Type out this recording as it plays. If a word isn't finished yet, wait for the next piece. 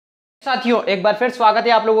साथियों एक बार फिर स्वागत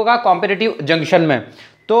है आप लोगों का कॉम्पिटिटिव जंक्शन में।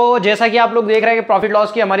 तो जैसा कि आप लोग देख रहे हैं कि प्रॉफिट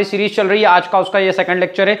लॉस की हमारी सीरीज चल रही है। आज का उसका ये सेकंड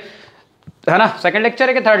लेक्चर है ना। सेकंड लेक्चर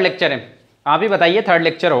है कि थर्ड लेक्चर है, आप ही बताइए। थर्ड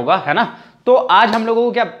लेक्चर होगा, है ना। तो आज हम लोगों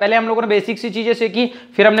को क्या, पहले हम लोगों ने बेसिक सी चीजें सीखी,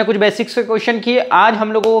 फिर हमने कुछ बेसिक से क्वेश्चन किए। आज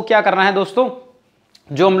हम लोगों को क्या करना है दोस्तों,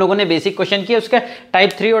 जो हम लोगों ने बेसिक क्वेश्चन किए उसके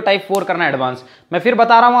टाइप 3 और टाइप 4 करना है एडवांस। मैं फिर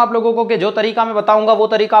बता रहा हूं आप लोगों को कि जो तरीका मैं बताऊंगा वो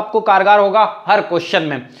तरीका आपको कारगर होगा हर क्वेश्चन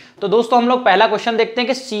में। तो दोस्तों हम लोग पहला क्वेश्चन देखते हैं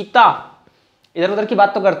कि सीता, इधर उधर की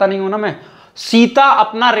बात तो करता नहीं हूं ना मैं। सीता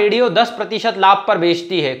अपना रेडियो 10% लाभ पर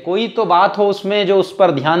बेचती है। कोई तो बात हो उसमें जो उस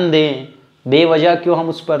पर ध्यान दें, बेवजह क्यों हम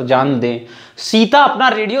उस पर जान दें। सीता अपना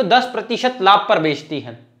रेडियो 10% लाभ पर बेचती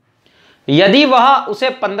है। यदि वह उसे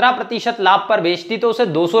 15% लाभ पर बेचती तो उसे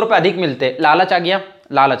 200 रुपए अधिक मिलते। लालच आ गया,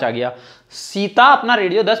 लालच आ गया। सीता अपना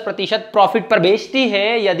रेडियो 10% प्रॉफिट पर बेचती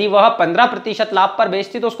है, यदि वह 15% लाभ पर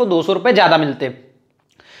बेचती तो उसको 200 रुपए ज्यादा मिलते।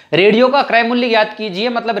 रेडियो का क्रय मूल्य ज्ञात कीजिए,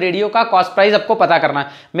 मतलब रेडियो का कॉस्ट प्राइस आपको पता करना है।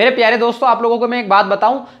 मेरे प्यारे दोस्तों आप लोगों को मैं एक बात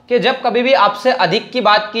बताऊं कि जब कभी भी आपसे अधिक की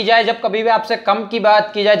बात की जाए, जब कभी भी आपसे कम की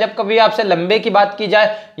बात की जाए, जब कभी भी आपसे लंबे की बात की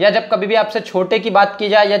जाए, या जब कभी भी आपसे छोटे की बात की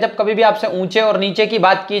जाए, या जब कभी भी आपसे ऊंचे और नीचे की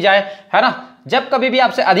बात की जाए, है ना, जब कभी भी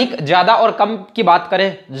आपसे अधिक, ज्यादा और कम की बात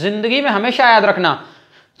करें, जिंदगी में हमेशा याद रखना,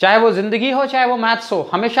 चाहे वो जिंदगी हो चाहे वो मैथ्स हो,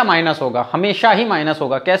 हमेशा माइनस होगा, हमेशा ही माइनस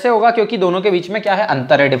होगा। कैसे होगा? क्योंकि दोनों के बीच में क्या है,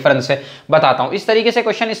 अंतर है, डिफरेंस है। बताता हूं। इस तरीके से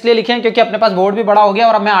क्वेश्चन इसलिए लिखे हैं क्योंकि अपने पास बोर्ड भी बड़ा हो गया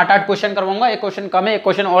और अब मैं 8-8 क्वेश्चन करवाऊंगा। एक क्वेश्चन कम है, एक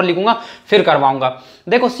क्वेश्चन और लिखूंगा फिर करवाऊंगा।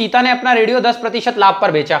 देखो, सीता ने अपना रेडियो 10% लाभ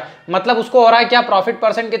पर बेचा, मतलब उसको हो रहा है क्या, प्रॉफिट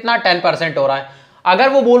परसेंट कितना, 10% हो रहा है। अगर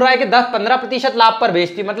वो बोल रहा है कि 10-15% लाभ पर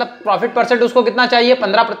बेचती, मतलब प्रॉफिट परसेंट उसको कितना चाहिए,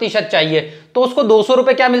 15% चाहिए, तो उसको 200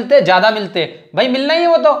 रुपए क्या मिलते, ज्यादा मिलते। भाई मिलना ही है,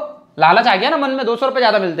 वो तो लालच आ गया ना मन में, 200 रुपए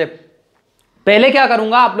ज्यादा मिलते। पहले क्या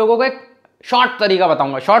करूंगा, आप लोगों को एक शॉर्ट तरीका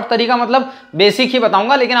बताऊंगा। शॉर्ट तरीका मतलब बेसिक ही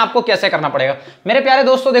बताऊंगा, लेकिन आपको कैसे करना पड़ेगा। मेरे प्यारे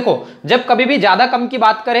दोस्तों देखो, जब कभी भी ज्यादा कम की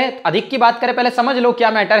बात करें, अधिक की बात करें, पहले समझ लो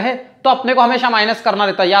क्या मैटर है, तो अपने को हमेशा माइनस करना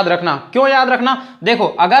रहता है। याद रखना। क्यों याद रखना? देखो,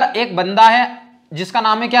 अगर एक बंदा है जिसका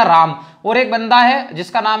नाम है क्या, राम, और एक बंदा है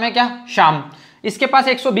जिसका नाम है क्या, श्याम, इसके पास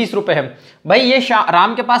 120 रुपए है। भाई ये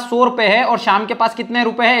राम के पास 100 रुपए है और श्याम के पास कितने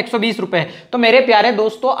रुपए है, 120 रुपए है। तो मेरे प्यारे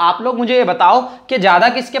दोस्तों आप लोग मुझे ये बताओ कि ज्यादा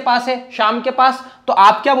किसके पास है, श्याम के पास। तो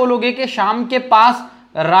आप क्या बोलोगे कि श्याम के पास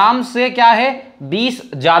राम से क्या है, 20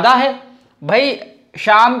 ज्यादा है। भाई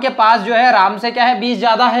श्याम के पास जो है राम से क्या है, 20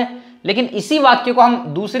 ज्यादा है। लेकिन इसी वाक्य को हम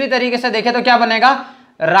दूसरी तरीके से देखें तो क्या बनेगा,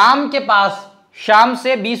 राम के पास श्याम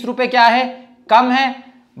से 20 रुपए क्या है, कम है।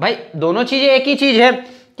 भाई दोनों चीजें एक ही चीज है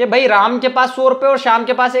कि भाई राम के पास 100 रुपए और श्याम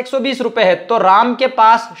के पास 120 रुपए है, तो राम के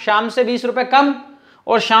पास श्याम से 20 रुपए कम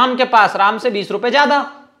और श्याम के पास राम से 20 रुपए ज्यादा।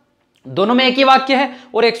 दोनों में एक ही वाक्य है।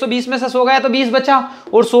 और 120 में से 100 गया तो 20 बचा,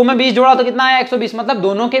 और 100 में 20 जोड़ा तो कितना आया, 120। मतलब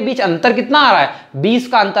दोनों के बीच अंतर कितना आ रहा है, 20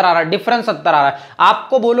 का अंतर आ रहा है, डिफरेंस अंतर आ रहा है।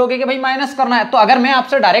 आपको बोलोगे कि भाई माइनस करना है, तो अगर मैं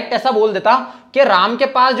आपसे डायरेक्ट ऐसा बोल देता कि राम के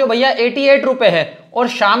पास जो भैया 88 रुपए है और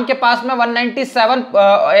श्याम के पास में 197,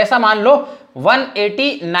 ऐसा मान लो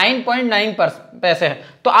 189.9 पैसे है,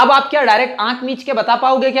 तो अब आप क्या डायरेक्ट आंख मीच के बता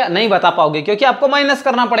पाओगे क्या? नहीं बता पाओगे, क्योंकि आपको माइनस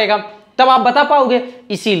करना पड़ेगा, तब आप बता पाओगे।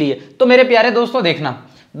 इसीलिए तो मेरे प्यारे दोस्तों देखना,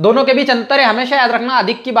 दोनों के बीच अंतर है, हमेशा याद रखना।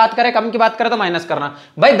 अधिक की बात करें, कम की बात करें तो माइनस करना।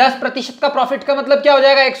 भाई 10% का प्रॉफिट का मतलब क्या हो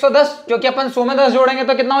जाएगा, 110, क्योंकि अपन 100 में 10 जोड़ेंगे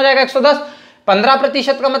तो कितना हो जाएगा, 110।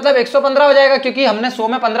 15% का मतलब 115 हो जाएगा, क्योंकि हमने 100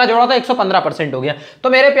 में 15 जोड़ा तो 115% हो गया। तो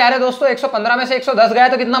मेरे प्यारे दोस्तों 115 में से 110 गया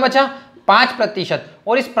तो कितना बचा, 5%।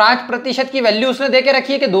 और इस 5% की वैल्यू उसने देके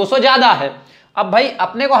रखी है कि 200 ज्यादा है। अब भाई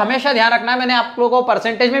अपने को हमेशा ध्यान रखना है, मैंने आप लोगों को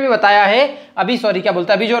परसेंटेज में भी बताया है, अभी सॉरी क्या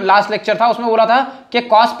बोलता है, अभी जो लास्ट लेक्चर था उसमें बोला था कि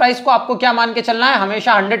कॉस्ट प्राइस को आपको क्या मान के चलना है,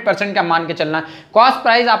 हमेशा 100% का मान के चलना है। कॉस्ट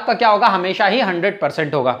प्राइस आपका क्या होगा, हमेशा ही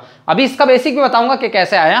 100% होगा। अभी इसका बेसिक भी बताऊंगा कि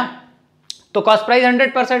कैसे आया। तो कॉस्ट प्राइस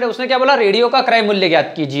 100% है। उसने क्या बोला, रेडियो का क्रय मूल्य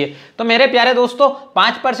ज्ञात कीजिए। तो मेरे प्यारे दोस्तों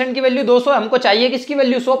 5% की वैल्यू 200, हमको चाहिए किसकी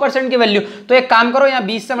वैल्यू, 100% की वैल्यू। तो एक काम करो, यहाँ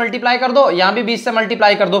 20 से मल्टीप्लाई कर दो, यहाँ भी 20 से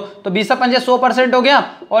मल्टीप्लाई कर दो, तो 20 से 5 100% हो गया।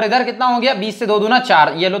 और इधर कितना हो गया, 20 से 2 दूना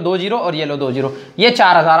 4, ये लो 2 जीरो और ये लो 2 जीरो, ये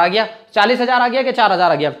 4000 आ गया। 40,000 आ गया कि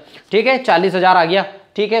 4000 आ गया, ठीक है 40,000 आ गया।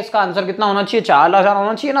 ठीक है, इसका आंसर कितना होना चाहिए, 4000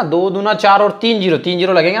 होना चाहिए ना। 2 दूना 4 और 3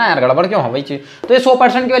 जीरो लगेंगे ना यार, गड़बड़ क्यों है भाई चीज। तो ये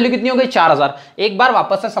 100% की वैल्यू कितनी हो गई, 4000। एक बार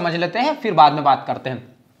वापस से समझ लेते हैं, फिर बाद में बात करते हैं।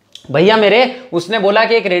 भैया मेरे उसने बोला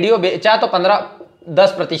कि एक रेडियो बेचा तो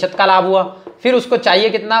 10% का लाभ हुआ, फिर उसको चाहिए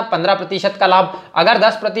कितना, 15% का लाभ। अगर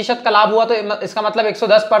 10% का लाभ हुआ तो इसका मतलब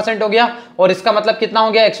 110% हो गया, और इसका मतलब कितना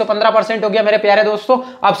हो गया, 115% हो गया। मेरे प्यारे दोस्तों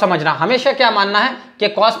अब समझना, हमेशा क्या मानना है कि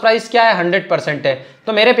कॉस्ट प्राइस क्या है, 100% है।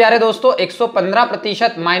 तो मेरे प्यारे दोस्तों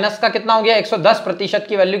 115% माइनस का कितना हो गया, 110%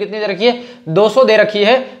 की वैल्यू कितनी दे रखी है, 200 दे रखी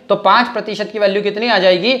है। तो 5% की वैल्यू कितनी आ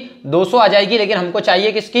जाएगी, 200 आ जाएगी। लेकिन हमको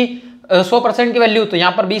चाहिए किसकी, 100% की वैल्यू, तो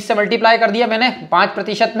यहाँ पर 20 से मल्टीप्लाई कर दिया मैंने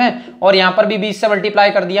 5% में, और यहाँ पर भी 20 से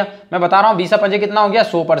मल्टीप्लाई कर दिया। मैं बता रहा हूँ 20 कितना हो गया,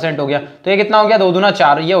 100% हो गया। तो ये कितना हो गया, 2 दूना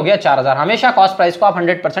 4, ये हो गया 4000। हमेशा कॉस्ट प्राइस को आप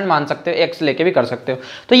 100% मान सकते हो, एक्स लेके भी कर सकते हो।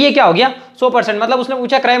 तो ये क्या हो गया 100%, मतलब उसने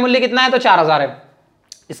पूछा क्रय मूल्य कितना है, तो 4000 है।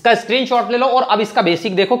 इसका स्क्रीनशॉट ले लो और अब इसका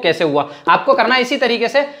बेसिक देखो कैसे हुआ। आपको करना है इसी तरीके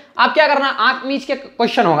से। आप क्या करना, आंख मीच के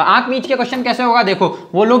क्वेश्चन होगा। आंख मीच के क्वेश्चन कैसे होगा, देखो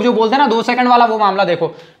वो लोग जो बोलते हैं ना 2 सेकंड वाला, वो मामला देखो।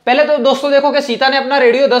 पहले तो दोस्तों देखो कि सीता ने अपना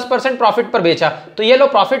रेडियो 10% प्रॉफिट पर बेचा, तो ये लो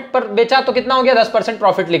प्रॉफिट पर बेचा तो कितना हो गया, 10%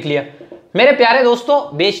 प्रॉफिट लिख लिया। मेरे प्यारे दोस्तों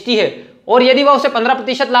बेचती है, और यदि वह उसे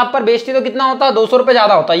 15% लाभ पर बेचती तो कितना होता, 200 रुपए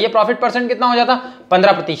ज्यादा होता। ये प्रॉफिट परसेंट कितना हो जाता,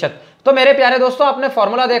 15%। तो मेरे प्यारे दोस्तों आपने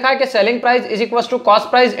फॉर्मूला देखा है कि selling price is equal to cost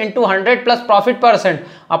price into 100 plus profit percent,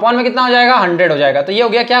 upon में कितना हो जाएगा, 100 हो जाएगा। तो ये हो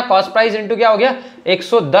गया क्या, कॉस्ट प्राइस इंटू क्या हो गया,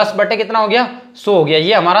 110 बटे कितना हो गया, 100 हो गया।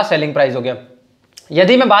 ये हमारा सेलिंग प्राइस हो गया।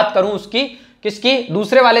 यदि मैं बात करूं उसकी, किसकी,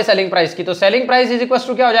 दूसरे वाले सेलिंग प्राइस की, तो selling price is equal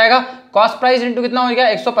to क्या हो जाएगा, कॉस्ट प्राइस इंटू कितना हो गया,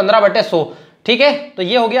 115 बटे 100। ठीक है, तो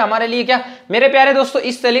ये हो गया हमारे लिए क्या, मेरे प्यारे दोस्तों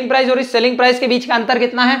इस सेलिंग प्राइस और इस सेलिंग प्राइस के बीच का अंतर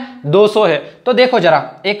कितना है, 200 है। तो देखो जरा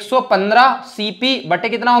 115 सीपी बटे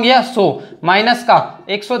कितना हो गया, 100, माइनस का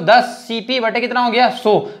 110 सीपी बटे कितना हो गया,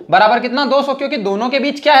 100, बराबर कितना, 200। क्योंकि दोनों के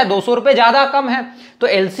बीच क्या है, 200 रुपए ज्यादा कम है। तो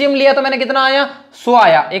एलसीएम लिया तो मैंने कितना आया, 100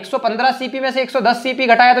 आया। 115 सीपी में से 110 सीपी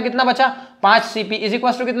घटाया तो कितना बचा, 5 सीपी इज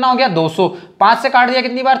इक्वल टू कितना हो गया, 200। 5 से काट दिया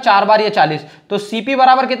कितनी बार, 4 बार, ये 40। तो सीपी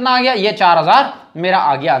बराबर कितना आ गया, ये 4000 मेरा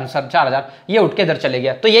आ गया आंसर, 4000। ये उठ के इधर चले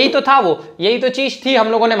गया। तो यही तो था वो, यही तो चीज थी हम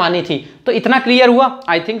लोगों ने मानी थी। तो इतना क्लियर हुआ,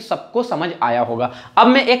 आई थिंक सबको समझ आया होगा। अब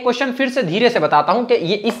मैं एक क्वेश्चन फिर से धीरे से बताता हूं कि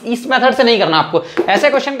ये इस मेथड से नहीं करना आपको। ऐसे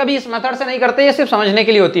क्वेश्चन कभी इस मेथड से नहीं करते, ये सिर्फ समझने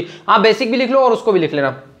के लिए होती। आप बेसिक भी लिख लो और उसको भी लिख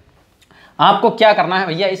लेना। आपको क्या करना है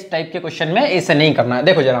भैया, इस टाइप के क्वेश्चन में ऐसे नहीं करना है।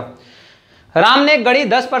 देखो जरा, राम ने एक घड़ी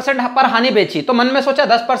 10% पर हानि बेची, तो मन में सोचा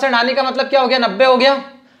 10% हानि का मतलब क्या हो गया, 90 हो गया।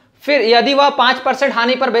 फिर यदि वह 5%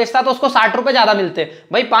 हानि पर बेचता तो उसको 60 रुपए ज्यादा मिलते।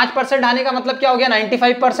 भाई 5% हानि का मतलब क्या हो गया,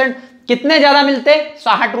 95%। कितने ज्यादा मिलते,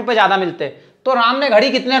 60 रुपए ज्यादा मिलते। तो राम ने घड़ी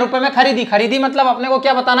कितने रुपए में खरीदी, खरीदी मतलब अपने को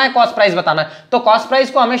क्या बताना है, कॉस्ट प्राइस बताना है। तो कॉस्ट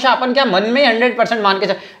प्राइस को हमेशा अपन क्या मन में 100% मान के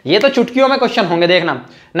चल। ये तो चुटकियों में क्वेश्चन होंगे, देखना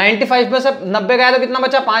 95 में से 90 गया तो कितना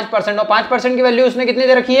बचा, 5%। और 5% की वैल्यू उसने कितनी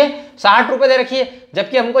दे रखी है, 60 रुपए दे रखी है।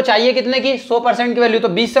 जबकि हमको चाहिए कितने की, 100% की वैल्यू। तो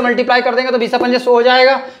 20 से मल्टीप्लाई कर देंगे तो 20 पंजे 100 हो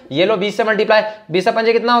जाएगा। ये लो 20 से मल्टीप्लाई, 20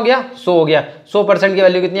 पंजे कितना हो गया, 100 हो गया। 100% की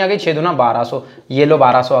वैल्यू कितनी आ गई, 6 दूना 1200। ये लो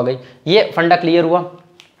 1200 आ गई। ये फंडा क्लियर हुआ,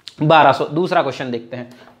 1200। दूसरा क्वेश्चन देखते हैं,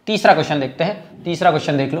 तीसरा क्वेश्चन देखते हैं। तीसरा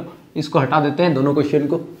क्वेश्चन देख लो, इसको हटा देते हैं दोनों क्वेश्चन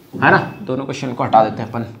को, है ना, दोनों क्वेश्चन को हटा देते हैं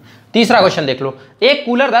अपन। तीसरा क्वेश्चन देख लो, एक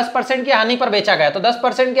कूलर 10% की हानि पर बेचा गया। तो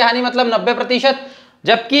 10% की हानि मतलब 90%,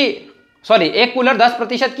 जबकि सॉरी एक कूलर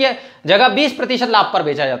 10% की जगह 20% लाभ पर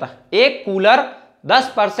बेचा जाता। एक कूलर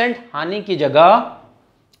 10% हानि की जगह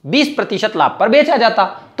 20% लाभ पर बेचा जाता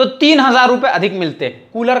तो 3000 रुपए अधिक मिलते।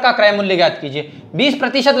 कूलर का क्रय मूल्य ज्ञात कीजिए।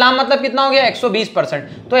 20% लाभ मतलब कितना हो गया, 120%।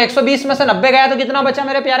 तो 120 में से 90 गया तो कितना बचा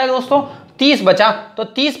मेरे प्यारे दोस्तों, 30 बचा। तो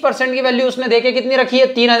 30% की वैल्यू उसने देके कितनी रखी है,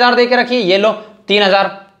 3000 देके रखी है। ये लो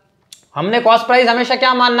 3000। हमने कॉस्ट प्राइस हमेशा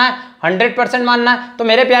क्या मानना है, 100% मानना है। तो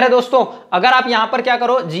मेरे प्यारे दोस्तों अगर आप यहां पर क्या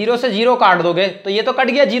करो, 0 से 0 काट दोगे तो ये तो कट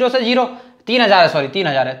गया, 0 से 0। 3000 है, सॉरी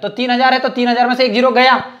 3000 है। तो 3000 है तो 3000 में से एक 0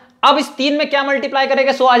 गया। अब इस 3 में क्या मल्टीप्लाई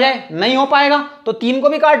करेंगे, 100 आ जाए, नहीं हो पाएगा। तो 3 को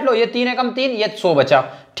भी काट लो, ये 3 एकम 3, ये 100 बचा।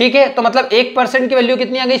 ठीक है, तो मतलब 1% की वैल्यू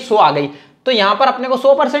कितनी आ गई, 100 आ गई। तो यहां पर अपने को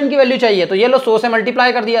 100% की वैल्यू चाहिए। तो ये लो 100 से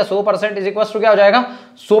मल्टीप्लाई कर दिया, 100% इज इक्वल टू क्या हो जाएगा,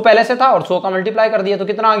 100 पहले से था और 100 का मल्टीप्लाई कर दिया तो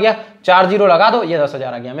कितना आ गया, 4 जीरो लगा दो, ये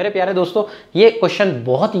 10,000 आ गया। मेरे प्यारे दोस्तों ये क्वेश्चन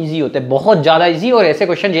बहुत ईजी होते हैं, बहुत ज्यादा ईजी। और ऐसे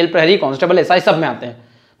क्वेश्चन जेल प्रहरी, कांस्टेबल, एसआई सब में आते हैं।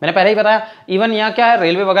 मैंने पहले ही बताया, इवन यहाँ क्या है,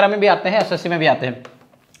 रेलवे वगैरह में भी आते हैं, एसएससी में भी आते हैं।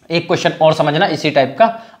 एक क्वेश्चन और समझना इसी टाइप का।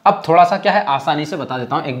 अब थोड़ा सा क्या है, आसानी से बता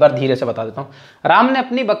देता हूं, एक बार धीरे से बता देता हूं। राम ने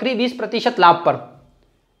अपनी बकरी 20% लाभ पर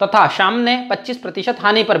तथा श्याम ने 25%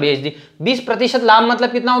 हानि पर बेच दी। 20% लाभ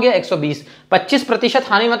मतलब कितना हो गया, 120। 25%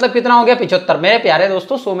 हानि मतलब कितना हो गया, 75। मेरे प्यारे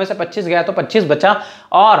दोस्तों 100 में से 25 गया तो 25 बचा,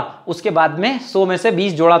 और उसके बाद में 100 में से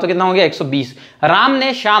 20 जोड़ा तो कितना हो गया, 120। राम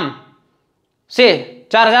ने श्याम से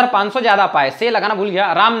 4500 ज्यादा पाए, से लगाना भूल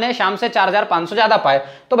गया। राम ने श्याम से 4500 ज्यादा पाए,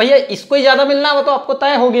 तो भैया इसको ही ज्यादा मिलना, वो तो आपको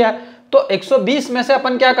तय हो गया। तो 120 में से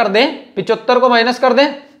अपन क्या कर दें, 75 को माइनस कर दें।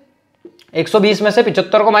 120 में से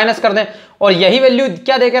 75 को माइनस कर दें, और यही वैल्यू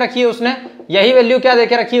क्या देके रखी है उसने, यही वैल्यू क्या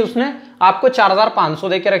देके रखी है उसने, आपको 4500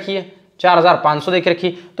 देके रखी है, 4500 देके रखी।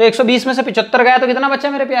 तो 120 में से 75 गया तो कितना बचा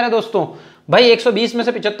मेरे प्यारे दोस्तों, भाई 120 में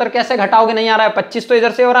से 75 कैसे घटाओगे, नहीं आ रहा है। 25 तो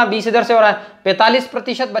इधर से हो रहा है, 20 इधर से हो रहा है,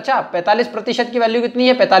 45% बचा। 45% की वैल्यू कितनी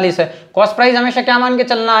है, 45 है। कॉस्ट प्राइस हमेशा क्या मान के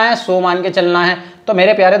चलना है, 100 मान के चलना है। तो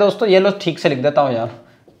मेरे प्यारे दोस्तों ये लो ठीक से लिख देता हूं यार,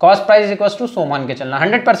 कॉस्ट प्राइस इक्वल टू 100 मान के चलना,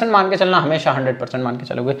 100% मान के चलना, हमेशा 100% मान के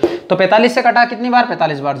चलोगे। तो 45 से कटा कितनी बार,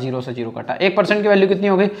 45 बार, 0 से 0 कटा, 1% की वैल्यू कितनी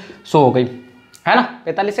हो गई, 100 हो गई, है ना।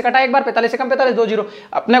 45 से कटा एक बार, 45 से कम 45, 2 0,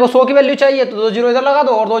 अपने को 100 की वैल्यू चाहिए तो 2 0 इधर लगा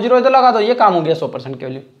दो और 2 0 इधर लगा दो, ये काम हो गया 100% की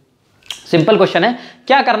वैल्यू। सिंपल क्वेश्चन है।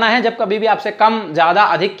 क्या करना है, जब कभी भी आपसे कम, ज्यादा,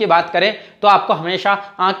 अधिक की बात करें तो आपको हमेशा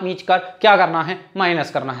आंख मीच कर क्या करना है,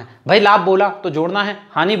 माइनस करना है। भाई लाभ बोला तो जोड़ना है,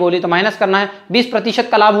 हानि बोली तो माइनस करना है। 20%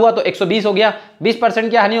 का लाभ हुआ तो 120 हो गया, 20%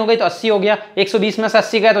 की हानि हो गई तो 80 हो गया, 120 में से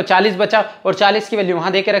 80 गया तो 40 बचा और 40 की वैल्यू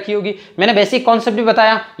वहां देके रखी होगी। मैंने बेसिक कॉन्सेप्ट भी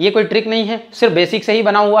बताया, ये कोई ट्रिक नहीं है, सिर्फ बेसिक से ही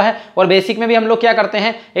बना हुआ है। और बेसिक में भी हम लोग क्या करते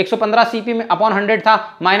हैं, 115 सीपी में अपॉन 100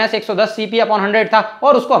 था, माइनस 110 सीपी अपॉन 100 था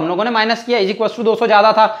और उसको हम लोगों ने माइनस किया, इज इक्वल टू 200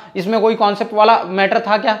 ज्यादा था। इसमें कोई कॉन्सेप्ट वाला मैटर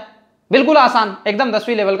था क्या, बिल्कुल आसान, एकदम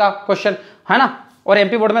 10वीं लेवल का क्वेश्चन, है ना। और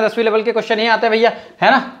एमपी बोर्ड में 10वीं लेवल के क्वेश्चन ही आते हैं भैया, है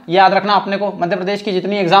ना। याद रखना अपने को, मध्य प्रदेश की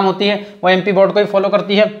जितनी एग्जाम होती है वो एमपी बोर्ड को ही फॉलो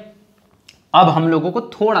करती है। अब हम लोगों को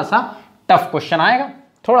थोड़ा सा टफ क्वेश्चन आएगा,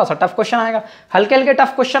 थोड़ा सा टफ क्वेश्चन आएगा, हल्के हल्के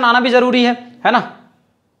टफ क्वेश्चन आना भी जरूरी है ना।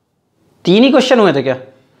 3 ही क्वेश्चन हुए थे क्या,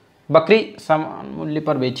 बकरी समान मूल्य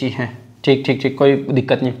पर बेची है, ठीक ठीक ठीक, कोई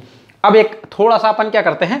दिक्कत नहीं। अब एक थोड़ा सा अपन क्या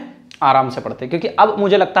करते हैं, आराम से पढ़ते हैं, क्योंकि अब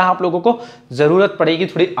मुझे लगता है आप लोगों को जरूरत पड़ेगी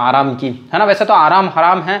थोड़ी आराम की, है ना। वैसे तो आराम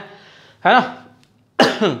हराम है ना।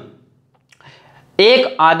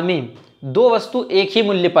 एक आदमी 2 वस्तु एक ही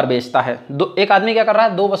मूल्य पर बेचता है, एक आदमी क्या कर रहा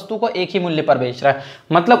है, 2 वस्तु को एक ही मूल्य पर बेच रहा है,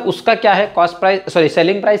 मतलब उसका क्या है, cost price, sorry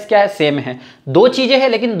selling price क्या है, सेम है। 2 चीजें हैं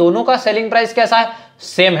लेकिन दोनों का सेलिंग प्राइस कैसा है,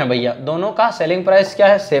 सेम है भैया, दोनों का सेलिंग प्राइस क्या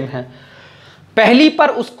है, सेम है। पहली पर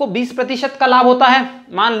उसको 20% का लाभ होता है,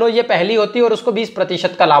 मान लो ये पहली होती है और उसको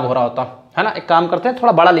 20% का लाभ हो रहा होता है ना। एक काम करते हैं,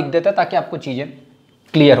 थोड़ा बड़ा लिख देते हैं ताकि आपको चीजें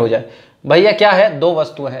क्लियर हो जाए। भैया क्या है, 2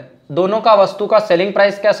 वस्तु है, दोनों का वस्तु का सेलिंग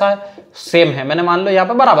प्राइस कैसा है, सेम है। मैंने मान लो यहाँ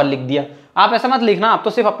पे बराबर लिख दिया, आप ऐसा मत लिखना, आप तो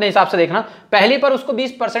सिर्फ अपने हिसाब से देखना। पहली पर उसको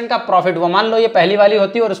 20% का प्रॉफिट हुआ, मान लो ये पहली वाली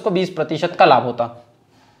होती और उसको 20% का लाभ होता,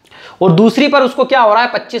 और दूसरी पर उसको क्या हो रहा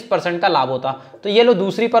है, 25% का लाभ होता, तो ये लो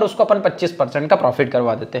दूसरी पर उसको अपन 25% का प्रॉफिट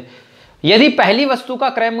करवा देते। यदि पहली वस्तु का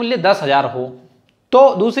क्रय मूल्य 10,000 हो तो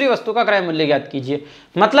दूसरी वस्तु का क्रय मूल्य ज्ञात कीजिए।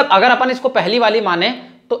 मतलब अगर अपन इसको पहली वाली माने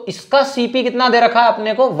तो इसका सीपी कितना दे रखा है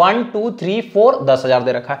अपने को, 1 2 3 4 10,000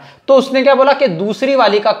 दे रखा है। तो उसने क्या बोला कि दूसरी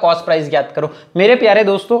वाली का कॉस्ट प्राइस ज्ञात करो। मेरे प्यारे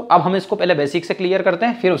दोस्तों, अब हम इसको पहले बेसिक से क्लियर करते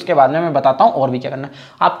हैं, फिर उसके बाद में मैं बताता हूं और भी क्या करना है।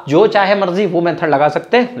 आप जो चाहे मर्जी वो मेथड लगा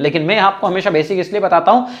सकते हैं, लेकिन मैं आपको हमेशा बेसिक इसलिए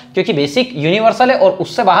बताता हूं क्योंकि बेसिक यूनिवर्सल है और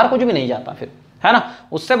उससे बाहर कुछ भी नहीं जाता फिर, है ना।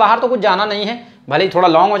 उससे बाहर तो कुछ जाना नहीं है, भले ही थोड़ा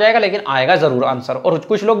लॉन्ग हो जाएगा लेकिन आएगा जरूर आंसर। और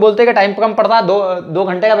कुछ लोग बोलते हैं कि टाइम कम पड़ता है, 2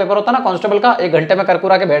 घंटे का पेपर होता है ना कांस्टेबल का, 1 घंटे में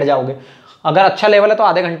करकुरा के बैठ जाओगे। अगर अच्छा लेवल है तो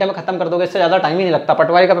आधे घंटे में खत्म कर दोगे, इससे ज्यादा टाइम ही नहीं लगता।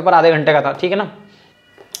 पटवारी का पेपर आधे घंटे का था, ठीक है ना।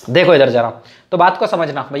 देखो इधर जरा, तो बात को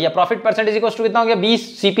समझना भैया। प्रॉफिट परसेंटेज इक्वल टू कितना हो गया,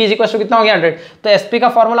 20, सीपी इक्वल टू कितना हो गया, 100। तो एसपी का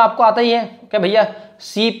फॉर्मूला आपको आता ही है क्या भैया,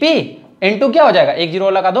 सीपी इंटू क्या हो जाएगा, 1 0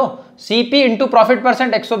 लगा दो, CP into profit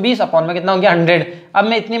percent 120 upon में कितना हो गया, 100। अब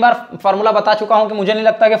मैं इतनी बार फॉर्मूला बता चुका हूं कि मुझे नहीं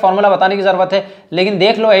लगता कि फॉर्मूला बताने की जरूरत है, लेकिन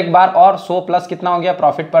देख लो एक बार और, 100 प्लस कितना हो गया,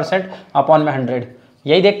 प्रॉफिट परसेंट अपॉन में 100,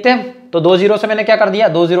 यही देखते हैं। तो 2 0 से मैंने क्या कर दिया,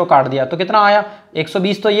 2 0 काट दिया, तो कितना आया,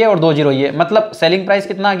 120 तो ये और 2 0 ये, मतलब सेलिंग प्राइस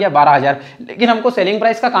कितना आ गया, 12,000। लेकिन हमको सेलिंग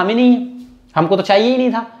प्राइस का काम ही नहीं है, हमको तो चाहिए ही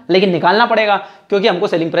नहीं था, लेकिन निकालना पड़ेगा क्योंकि हमको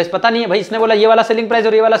सेलिंग प्राइस पता नहीं है। भाई इसने बोला ये वाला सेलिंग प्राइस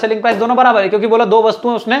और ये वाला सेलिंग प्राइस दोनों बराबर है, क्योंकि बोला 2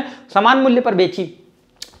 वस्तुएं उसने समान मूल्य पर बेची,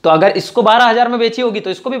 तो अगर इसको 12,000 में बेची होगी तो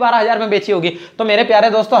इसको भी 12,000 में बेची होगी। तो मेरे प्यारे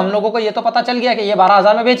दोस्तों, हम लोगों को ये तो पता चल गया कि ये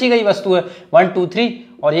 12,000 में बेची गई वस्तु है, 1 2 3,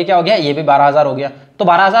 और ये क्या हो गया, ये भी 12,000 हो गया, तो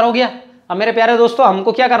 12,000 हो गया। अब मेरे प्यारे दोस्तों,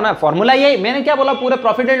 हमको क्या करना है, फॉर्मूला यही, मैंने क्या बोला, पूरे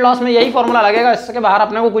प्रॉफिट एंड लॉस में यही फॉर्मूला लगेगा, इसके बाहर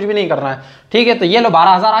अपने को कुछ भी नहीं करना है, ठीक है। तो ये लो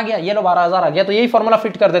 12,000 आ गया, ये लो 12,000 आ गया, तो यही फॉर्मूला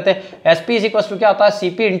फिट कर देते हैं। एसपी इज इक्वल टू क्या होता है,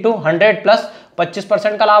 सीपी इंटू 100 प्लस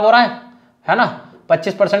 25% का लाभ हो रहा है ना,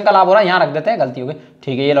 25% का लाभ हो रहा है, यहाँ रख देते हैं, गलती हो गई,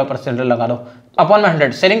 ठीक है। ये लो परसेंट लगा दो अपॉन में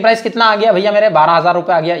 100। सेलिंग प्राइस कितना आ गया भैया मेरे, 12,000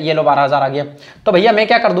 रुपये आ गया, ये लो 12,000 आ गया। तो भैया मैं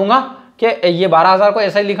क्या कर दूंगा कि ये 12,000 को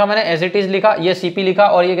ऐसा ही लिखा मैंने, एज इट इज लिखा, ये सीपी लिखा,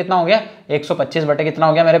 और ये कितना हो गया, 125 बटे कितना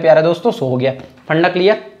हो गया मेरे प्यारे दोस्तों, 100 हो गया। फंडा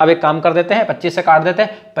क्लियर। अब एक काम कर देते हैं, 25 से काट देते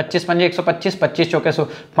हैं, 25 पंजे 125, 25 चौके 100,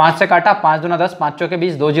 5 से काटा, 5 दूना 10, 5 चौके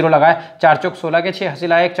 20, 2 0 लगाए, 4 चौक 16 के 6, हंसी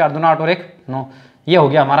लाए 1, 4 दूना 8 और 1 9, ये हो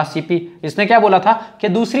गया हमारा सीपी। इसने क्या बोला था कि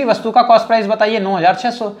दूसरी वस्तु का कॉस्ट प्राइस बताइए,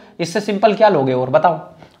 9,600। इससे सिंपल क्या लोगे और बताओ,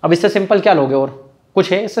 अब इससे सिंपल क्या लोगे, और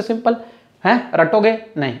कुछ है इससे सिंपल है, रटोगे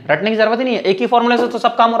नहीं, रटने की जरूरत ही नहीं है, एक ही फॉर्मूले से तो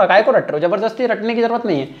सब काम हो रहा है, को रट रहे हो, जबरदस्ती रटने की जरूरत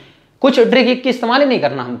नहीं है, कुछ ट्रिक की इस्तेमाल ही नहीं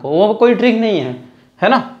करना हमको, वो कोई ट्रिक नहीं है, है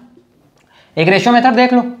ना। एक रेशियो मेथड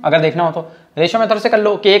देख लो अगर देखना हो तो, रेशो मेथड से कर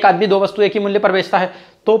लो कि एक आदमी 2 वस्तु एक ही मूल्य पर बेचता है,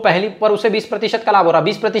 तो पहली पर उसे 20% का लाभ हो रहा है।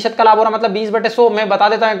 20% का लाभ हो रहा मतलब 20/100, मैं बता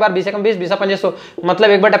देता हूं एक बार, 20 से कम 20, 20 5 100 मतलब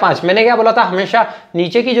 1/5। मैंने क्या बोला था, हमेशा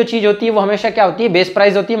नीचे की जो चीज होती है वो हमेशा क्या होती है, बेस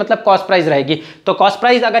प्राइस होती है, मतलब कॉस्ट प्राइस रहेगी। तो कॉस्ट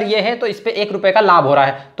प्राइस अगर ये है तो इस पे 1 रुपए का लाभ हो रहा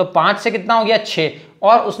है, तो 5 से कितना हो गया 6,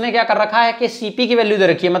 और उसने क्या कर रखा है कि सीपी की वैल्यू दे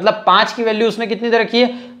रखी है, मतलब 5 की वैल्यू उसने कितनी दे रखी है,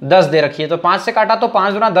 10 दे रखी है। तो 5 से काटा तो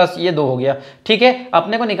 5 गुना 10, ये 2 हो गया। ठीक है,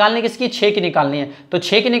 अपने को निकालने किसकी, 6 की निकालनी है। तो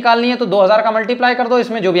 6 की निकालनी है तो 2000 का मल्टीप्लाई कर दो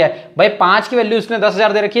इसमें जो भी है। भाई 5 की वैल्यू उसने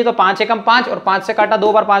 10,000 दे रखी है, तो 5 एकम 5, और 5 से काटा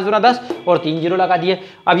 2 बार, 5 गुना 10, और 3 जीरो लगा दिए।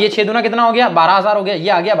 अब ये 6 दूना कितना हो गया, 12,000 हो गया। ये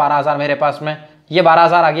आ गया 12,000 मेरे पास में, ये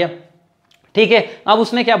 12,000 आ गया। ठीक है, अब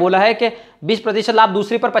उसने क्या बोला है कि 20% लाभ,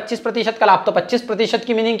 दूसरी पर 25% का लाभ। तो 25%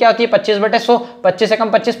 की मीनिंग क्या होती है, 25/100, 25 से कम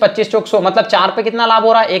 25, 25 चौक 100, मतलब 4 पे कितना लाभ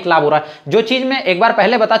हो रहा है, 1 लाभ हो रहा है। जो चीज मैं एक बार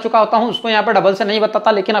पहले बता चुका होता हूं उसको यहाँ पे डबल से नहीं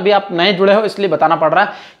बताता, लेकिन अभी आप नए जुड़े हो इसलिए बताना पड़ रहा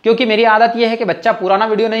है, क्योंकि मेरी आदत यह है कि बच्चा पुराना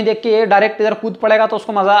वीडियो नहीं देख के ये डायरेक्ट इधर कूद पड़ेगा तो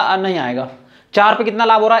उसको मजा नहीं आएगा। 4 पे कितना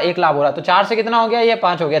लाभ हो रहा है, 1 लाभ हो रहा है। तो 4 से कितना हो गया, ये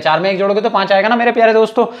 5 हो गया। 4 में 1 जोड़ोगे तो 5 आएगा ना मेरे प्यारे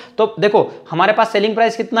दोस्तों। तो देखो हमारे पास सेलिंग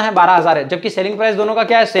प्राइस कितना है, 12,000 है, जबकि सेलिंग प्राइस दोनों का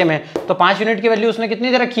क्या है, सेम है। तो 5 यूनिट की वैल्यू उसने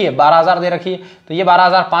कितनी दे रखी है, 12,000 दे रखी है। तो ये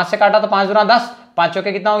 12,000, 5 से काटा तो 5 गुना 10, 5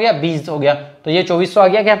 चौके कितना हो गया, 20 हो गया। तो ये 2400 आ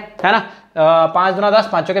गया क्या, है ना। 5 गुना 10,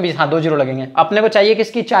 5 चौके 20, हाँ 2 जीरो लगेंगे। अपने को चाहिए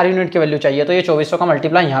किसकी, 4 यूनिट की वैल्यू चाहिए, तो ये 2400 का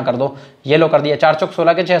मल्टीप्लाई यहाँ कर दो, ये लो कर दिया। 4 चौक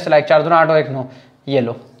 16 के 6 से लाइक, 4 दूना 8 और 1 9, ये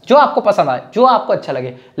लो, जो आपको पसंद आए, जो आपको अच्छा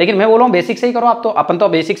लगे। लेकिन मैं बोल रहा हूँ बेसिक से ही करो आप, तो अपन तो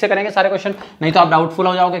बेसिक से करेंगे सारे क्वेश्चन, नहीं तो आप डाउटफुल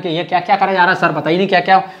हो जाओगे कि ये क्या क्या करा जा रहा है सर, पता ही नहीं क्या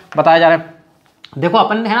क्या बताया जा रहा है। देखो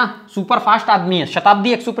अपन है ना सुपर फास्ट आदमी है,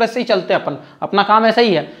 शताब्दी एक्सप्रेस से ही चलते हैं अपन, अपना काम ऐसा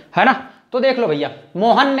ही है ना। तो देख लो भैया,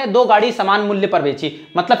 मोहन ने 2 गाड़ी समान मूल्य पर बेची,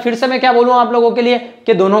 मतलब फिर से मैं क्या बोलूँ आप लोगों के लिए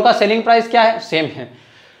कि दोनों का सेलिंग प्राइस क्या है, सेम है।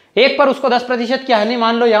 एक पर उसको 10% की हानि,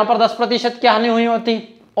 मान लो यहाँ पर 10% की हानि हुई होती,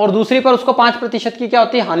 और दूसरी पर उसको 5% की क्या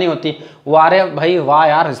होती, हानि होती। वाह रे भाई वाह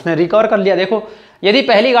यार, इसने रिकवर कर लिया। देखो यदि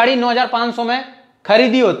पहली गाड़ी 9,500 में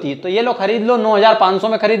खरीदी होती, तो ये लो खरीद लो, 9,500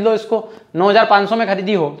 में खरीद लो इसको, 9,500 में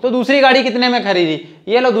खरीदी हो, तो दूसरी गाड़ी कितने में खरीदी,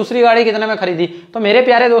 ये लो दूसरी गाड़ी कितने में खरीदी। तो मेरे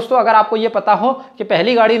प्यारे दोस्तों, अगर आपको ये पता हो कि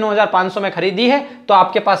पहली गाड़ी 9,500 में खरीदी है, तो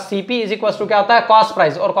आपके पास CP इज इक्वल टू क्या होता है, कॉस्ट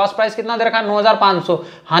प्राइस, और कॉस्ट प्राइस कितना दे रखा है, 9,500।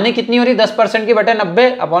 हानि कितनी हो रही, 10% की बटे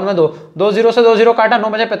 90 अपॉन में 2, 2 जीरो से 2 जीरो काटा, 9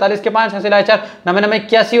 बजे 45 के 5, हंसी लाए 4, 9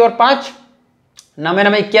 81 और 5,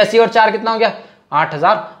 9 81 और 4 कितना हो गया,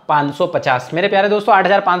 8,550। मेरे प्यारे दोस्तों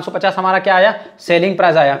 8,550 हमारा क्या आया, सेलिंग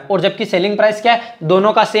प्राइस आया। और जबकि सेलिंग प्राइस क्या है,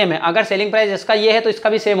 दोनों का सेम है। अगर सेलिंग प्राइस इसका ये है तो इसका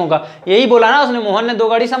भी सेम होगा। यही बोला ना उसने, मोहन ने 2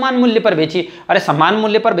 गाड़ी समान मूल्य पर बेची। अरे समान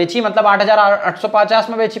मूल्य पर बेची मतलब 8,850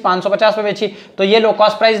 में बेची, 550 में बेची। तो ये लो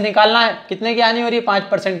कॉस्ट प्राइस निकालना है, कितने की हानि हो रही है,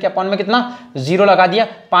 5% के, अपॉन में कितना, 0 लगा दिया।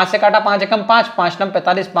 5 से काटा, 5 एकम 5, 5 नम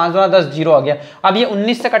 45, 5 दूना 10, 0 आ गया। अब ये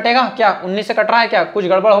 19 से कटेगा क्या, 19 से कट रहा है क्या, कुछ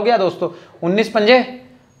गड़बड़ हो गया दोस्तों। 19 पंजे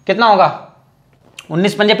कितना होगा,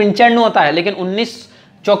 19 पंजे 95 होता है, लेकिन 19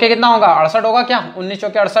 चौके कितना होगा, 68 होगा क्या, 19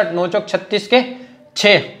 चौके 68, 9 चौक 36 के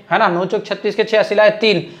 6, है ना, 9 चौक 36 के 6, असिलाए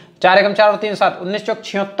 3, 4 एकम 4 और 3 7, 19 चौक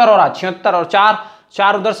 76 हो रहा, 76 और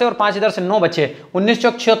 4 उधर से और 5 इधर से, 9 बचे। 19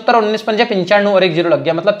 चौक 76 और 19 पंजे 95 और 1 जीरो लग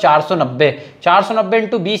गया, मतलब 490। 490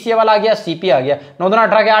 इंटू 20 ये वाला आ गया, CP आ गया। 9 दूना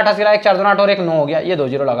 18 के 8, असिलाए 4 दूना 8 और 1 9 हो गया, ये 2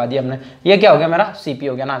 जीरो लगा दिया हमने। ये क्या हो गया, मेरा CP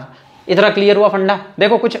हो गया ना। इतना क्लियर हुआ फंडा।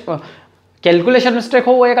 देखो कुछ कैलकुलेशन मिस्टेक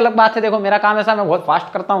हो वो एक अलग बात है। देखो मेरा काम ऐसा, मैं बहुत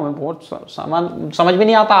फास्ट करता हूँ, मैं बहुत सामान समझ भी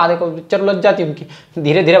नहीं आता, देखो पिक्चर लग जाती है उनकी।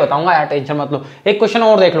 धीरे धीरे बताऊंगा यार, टेंशन मत लो। एक क्वेश्चन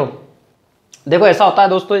और देख लो। देखो ऐसा होता है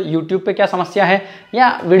दोस्तों, यूट्यूब पे क्या समस्या है, या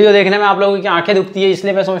वीडियो देखने में आप लोगों की आंखें दुखती है,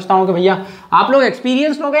 इसलिए मैं समझता हूँ कि भैया आप लोग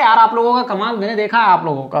एक्सपीरियंस लोगे यार, आप लोगों का कमाल मैंने देखा है, आप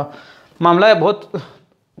लोगों का मामला है, बहुत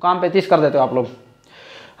काम 35 कर देते हो आप लोग।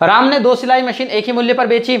 राम ने 2 सिलाई मशीन एक ही मूल्य पर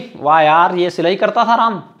बेची। वाह यार, ये सिलाई करता था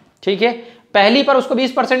राम, ठीक है। पहली पर उसको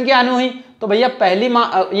 20% की हानि हुई, तो भैया पहली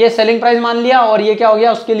ये सेलिंग प्राइस मान लिया, और ये क्या हो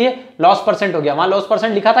गया उसके लिए, लॉस परसेंट हो गया। वहां लॉस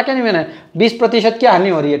परसेंट लिखा था क्या, नहीं मैंने, 20% की हानि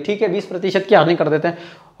हो रही है, ठीक है, 20% की हानि कर देते हैं।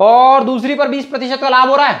 और दूसरी पर 20% का लाभ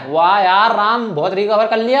हो रहा है। वाह यार राम, बहुत रिकवर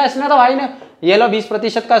कर लिया इसने तो भाई ने। ये लो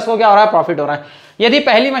 20% का इसको क्या हो रहा है, प्रॉफिट हो रहा है। यदि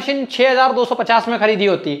पहली मशीन 6,250 में खरीदी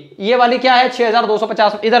होती, ये वाली क्या है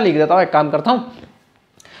 6,250, इधर लिख देता हूँ, एक काम करता हूँ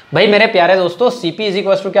भाई मेरे प्यारे दोस्तों, CP इज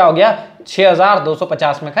इक्वल टू क्या हो गया,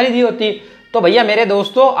 6,250 में खरीदी होती। तो भैया मेरे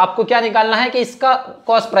दोस्तों आपको क्या निकालना है कि इसका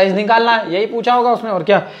कॉस्ट प्राइस निकालना है, यही पूछा होगा उसमें, और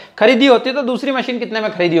क्या। खरीदी होती तो दूसरी मशीन कितने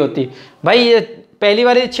में खरीदी होती, भाई ये पहली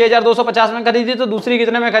वाली 6,250 में खरीदी, तो दूसरी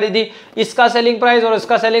कितने में खरीदी। इसका सेलिंग प्राइस और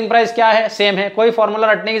इसका सेलिंग प्राइस क्या है, सेम है, कोई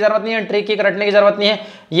फॉर्मूला रटने की जरूरत नहीं है, ट्रिक की रटने की जरूरत नहीं है।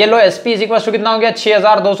 ये लो SP इज इक्वल टू कितना हो गया,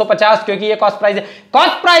 6,250, क्योंकि ये कॉस्ट प्राइस है।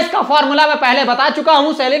 कॉस्ट प्राइस का फॉर्मूला मैं पहले बता चुका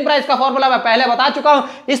हूं, सेलिंग प्राइस का फॉर्मूला मैं पहले बता चुका हूं,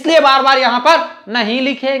 इसलिए बार बार यहां पर नहीं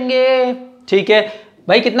लिखेंगे, ठीक है।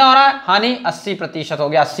 भाई कितना हो रहा है हानि 80% हो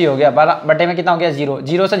गया, 80 हो गया, बटे में कितना हो गया 0,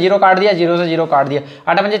 0 से 0 काट दिया, 0 से 0 काट दिया।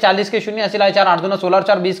 8 पंजे 40 के शून्य, 80 लाए 4, 8 दूना 16 और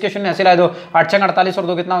 4 20 के शून्य, 80 लाए 2, 8 छंग 48 और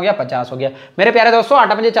 2 कितना हो गया 50 हो गया। मेरे प्यारे दोस्तों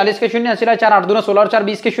 8 पंजे 40 के शून्य, 80 लाए 4, 8 दूना 16 और 4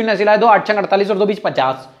 20 के शून्य, 80 लाए 2, 8 छंग 48 और 2 20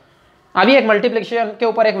 50। अभी एक मल्टीप्लिकेशन के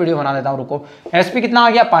ऊपर एक वीडियो बना देता हूँ, रुको। एसपी कितना आ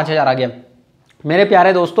गया 5000 आ गया मेरे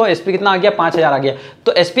प्यारे दोस्तों, एसपी कितना आ गया 5000 आ गया।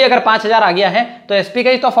 तो एसपी अगर 5000 आ गया है तो एसपी का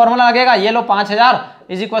ही तो फॉर्मूला लगेगा, ये लो 5000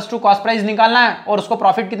 is equal to cost price निकालना है और उसको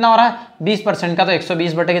प्रॉफिट कितना हो रहा है 20% का, तो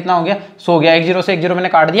 120 बटे कितना हो गया 100 हो गया। 10 से 10 मैंने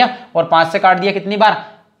काट दिया और 5 से काट दिया कितनी बार,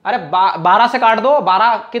 अरे 12 से काट दो,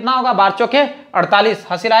 12 कितना होगा 12 चौके 48,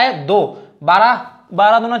 हासिल आए 2,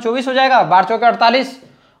 12 दूना 24 हो जाएगा, 12 चौके 48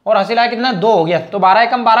 और हासिल आया कितना 2 हो गया। तो 12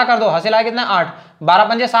 कम 12 कर दो, हासिल आया कितना 8, 12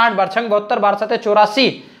 पंजे 60, बरछंग 72, 12 सत्ते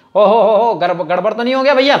 84। ओहो हो गड़बड़ तो नहीं हो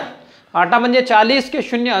गया भैया। 8 पंजे 40 के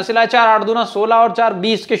शून्य, हासिल आए 4, 8 दूना 16 और 4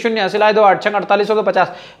 20 के शून्य, हासिल आए 2, 8 छंग 48 हो गए 50,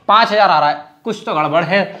 5000 आ रहा है, कुछ तो गड़बड़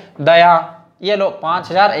है दया। ये लो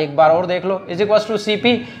 5000 एक बार और देख लो, is equal to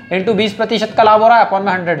CP into 20% का लाभ हो रहा है अपॉन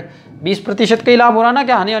में 100। 20% का ही लाभ हो रहा है ना,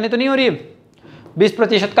 क्या हानि तो नहीं हो रही है,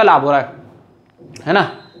 20% का लाभ हो रहा है ना।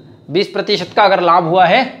 20% का अगर लाभ हुआ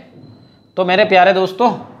है तो मेरे प्यारे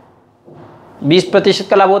दोस्तों 20%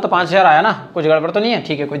 का लाभ हो तो 5000 आया ना, कुछ गड़बड़ तो नहीं है,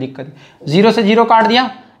 ठीक है कोई दिक्कत नहीं। 0 से 0 काट दिया,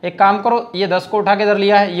 एक काम करो ये 10 को उठा के इधर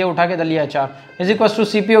लिया है, ये उठा के इधर लिया है 4, इज इक्वल टू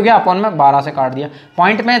सीपी हो गया अपॉन में 12 से काट दिया।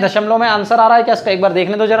 पॉइंट में दशमलव में आंसर आ रहा है क्या इसका, एक बार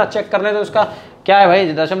देखने दो जरा, चेक करने दो इसका क्या है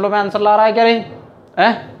भाई, दशमलव में आंसर ला रहा है क्या रही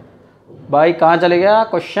है भाई, कहाँ चले गया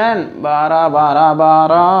क्वेश्चन, 12 12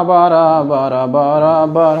 12 12 12 12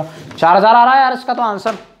 12 4000 आ रहा है यार इसका तो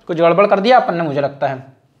आंसर, कुछ गड़बड़ कर दिया अपन ने मुझे लगता है।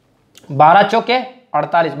 12 चौके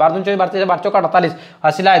 48, 12 दूनी 24 12 चौका 48,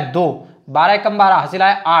 हासिल आए 2, 12 कम 12 हासिल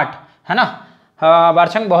आए 8 है ना।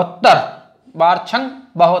 बारछंग 72, बारछंग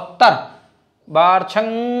 72,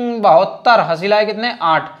 बारछंग 72 हासिल आए कितने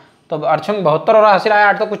 8, तो बारछंग 72 और हासिल आए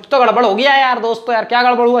 8, तो कुछ तो गड़बड़ हो गया है यार दोस्तों, यार क्या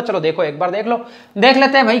गड़बड़ हुआ, चलो देखो एक बार देख लो, देख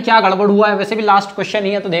लेते हैं भाई क्या गड़बड़ हुआ है, वैसे भी लास्ट क्वेश्चन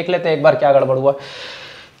ही है तो देख लेते हैं एक बार क्या गड़बड़ हुआ।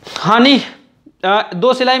 हानि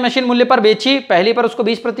 2 सिलाई मशीन मूल्य पर बेची, पहली पर उसको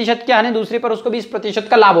 20% की हानि, दूसरी पर उसको 20%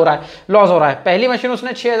 का लाभ हो रहा है, लॉस हो रहा है। पहली मशीन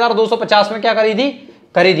उसने 6250 में क्या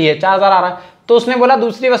खरीदी है 4000 आ रहा है, तो उसने बोला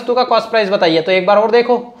दूसरी वस्तु का कॉस्ट प्राइस बताइए, तो एक बार और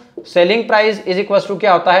देखो, selling price is equal to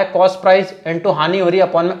क्या होता है कॉस्ट प्राइस इनटू हानि हो रही है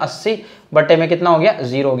अपॉन में 80 बटे में कितना हो गया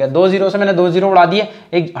 0 हो गया। 2 0 से मैंने 2 0 उड़ा दिए,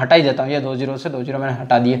 एक हटा ही देता हूँ, ये 2 0 से 2 0 मैंने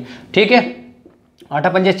हटा दिए, ठीक है।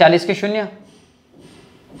 8 पंजे 40 के शून्य,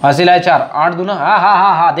 हासिल आए 4, 8 दूना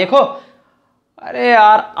हाँ देखो, अरे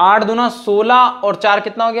यार 8 दूना 16 और 4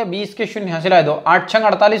 कितना हो गया 20 के शून्य, हासिल आए 2, 8 छंग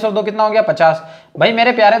 48 और 2 कितना हो गया 50। भाई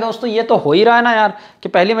मेरे प्यारे दोस्तों ये तो हो ही रहा है ना यार, कि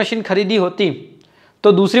पहली मशीन खरीदी होती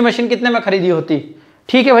तो दूसरी मशीन कितने में खरीदी होती,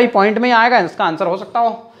 ठीक है भाई पॉइंट में ही आएगा, इसका आंसर हो सकता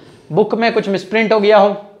हो बुक में कुछ मिसप्रिंट हो गया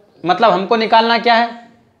हो। मतलब हमको निकालना क्या है,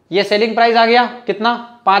 ये सेलिंग प्राइस आ गया कितना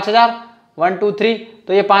 5000, 1 2 3,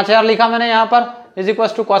 तो ये 5000 लिखा मैंने यहाँ पर, is equal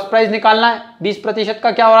to cost price निकालना है, 20%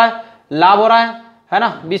 का क्या हो रहा है लाभ हो रहा है ना,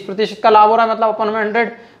 20% का लाभ हो रहा है मतलब अपन में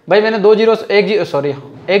 100। भाई मैंने 2 0 से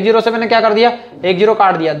 1 0 से मैंने क्या कर दिया 1 0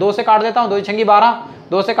 काट दिया, 2 से काट देता हूँ, 2 छंगी 12,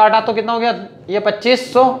 2 से काटा तो कितना हो गया ये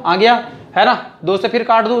 2500 आ गया है ना। 2 से फिर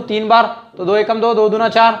काट दूँ 3 बार, तो 2 एकम 2, 2 दूना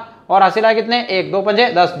 4 और हासिल आए कितने 1 2 पंजे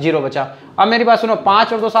 10, 0 बचा। अब मेरी बात सुनो,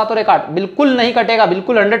 5 और 2 7 और 1 8, बिल्कुल नहीं कटेगा,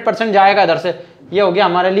 बिल्कुल 100% जाएगा इधर से, ये हो गया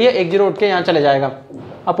हमारे लिए 1 0 उठ के यहाँ चले जाएगा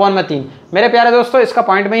अपॉन में 3। मेरे प्यारे दोस्तों इसका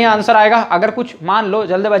पॉइंट में ही आंसर आएगा। अगर कुछ मान लो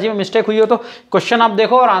जल्दबाजी में मिस्टेक हुई हो तो क्वेश्चन आप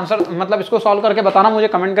देखो और आंसर मतलब इसको सॉल्व करके बताना, मुझे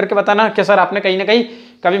कमेंट करके बताना कि सर आपने कहीं ना कहीं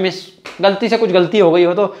कभी गलती से कुछ गलती हो गई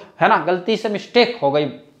हो तो है ना, गलती से मिस्टेक हो गई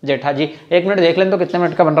जेठा जी। 1 मिनट देख लें तो कितने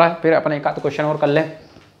मिनट का बन रहा है, फिर अपन एक आध क्वेश्चन और कर लें।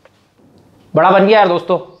 बड़ा बन गया यार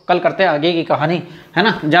दोस्तों, कल करते हैं आगे की कहानी है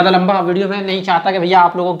ना, ज़्यादा लंबा वीडियो में नहीं चाहता कि भैया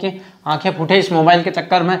आप लोगों की आंखें फूटे इस मोबाइल के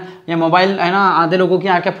चक्कर में। ये मोबाइल है ना आधे लोगों की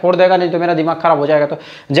आंखें फोड़ देगा, नहीं तो मेरा दिमाग खराब हो जाएगा। तो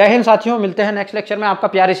जय हिंद साथियों, मिलते हैं नेक्स्ट लेक्चर में। आपका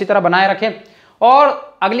प्यार इसी तरह बनाए रखें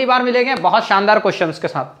और अगली बार मिलेंगे बहुत शानदार क्वेश्चंस के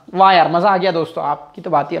साथ। वाह यार मज़ा आ गया दोस्तों, आपकी तो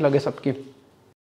बात ही अलग है सबकी।